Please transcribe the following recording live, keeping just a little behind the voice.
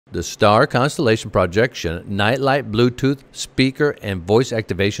The Star Constellation Projection, Nightlight, Bluetooth, speaker, and voice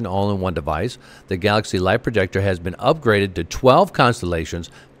activation all in one device. The Galaxy Light Projector has been upgraded to 12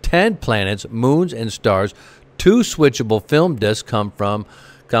 constellations, 10 planets, moons, and stars. 2 switchable film discs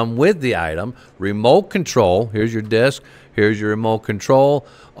come with the item. Remote control. Here's your disc. Here's your remote control.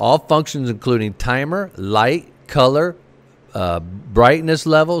 All functions including timer, light, color, brightness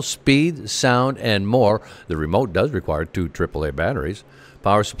level, speed, sound, and more. The remote does require 2 AAA batteries.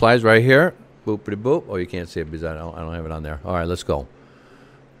 Power supplies right here. Boopity boop. Oh, you can't see it because I don't have it on there. All right, let's go.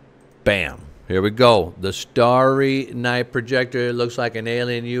 Bam. Here we go. The Starry Night Projector. It looks like an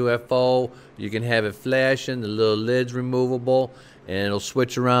alien UFO. You can have it flashing. The little lid's removable, and it'll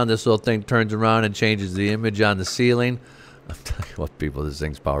switch around. This little thing turns around and changes the image on the ceiling. I'm telling you what, people, this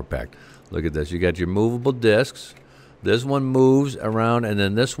thing's power packed. Look at this. You got your movable discs. This one moves around, and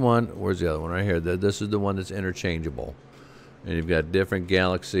then this one, where's the other one? Right here. This is the one that's interchangeable. And you've got different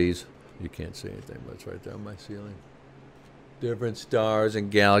galaxies. You can't see anything, but it's right there on my ceiling. Different stars and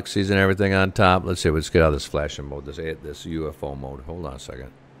galaxies and everything on top. Let's see. Let's get out of this flashing mode, this UFO mode. Hold on a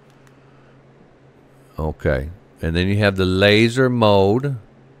second. Okay. And then you have the laser mode.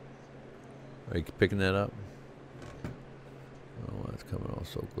 Are you picking that up? Oh, it's coming all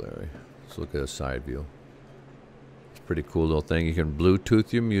so glary. Let's look at a side view. It's a pretty cool little thing. You can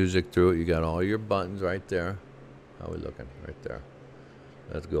Bluetooth your music through it. You got all your buttons right there. How are we looking? Right there.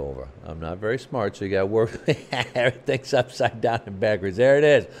 Let's go over. I'm not very smart, so you got to work. Everything's upside down and backwards. There it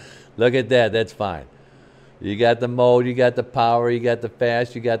is. Look at that. That's fine. You got the mode. You got the power. You got the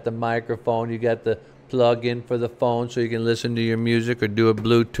fast. You got the microphone. You got the plug-in for the phone so you can listen to your music or do a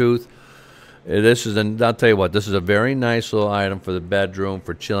Bluetooth. This is, I'll tell you what, this is a very nice little item for the bedroom,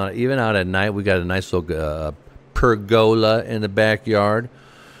 for chilling out. Even out at night, we got a nice little pergola in the backyard.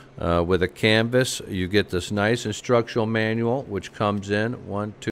 With a canvas, you get this nice instructional manual, which comes in 1, 2.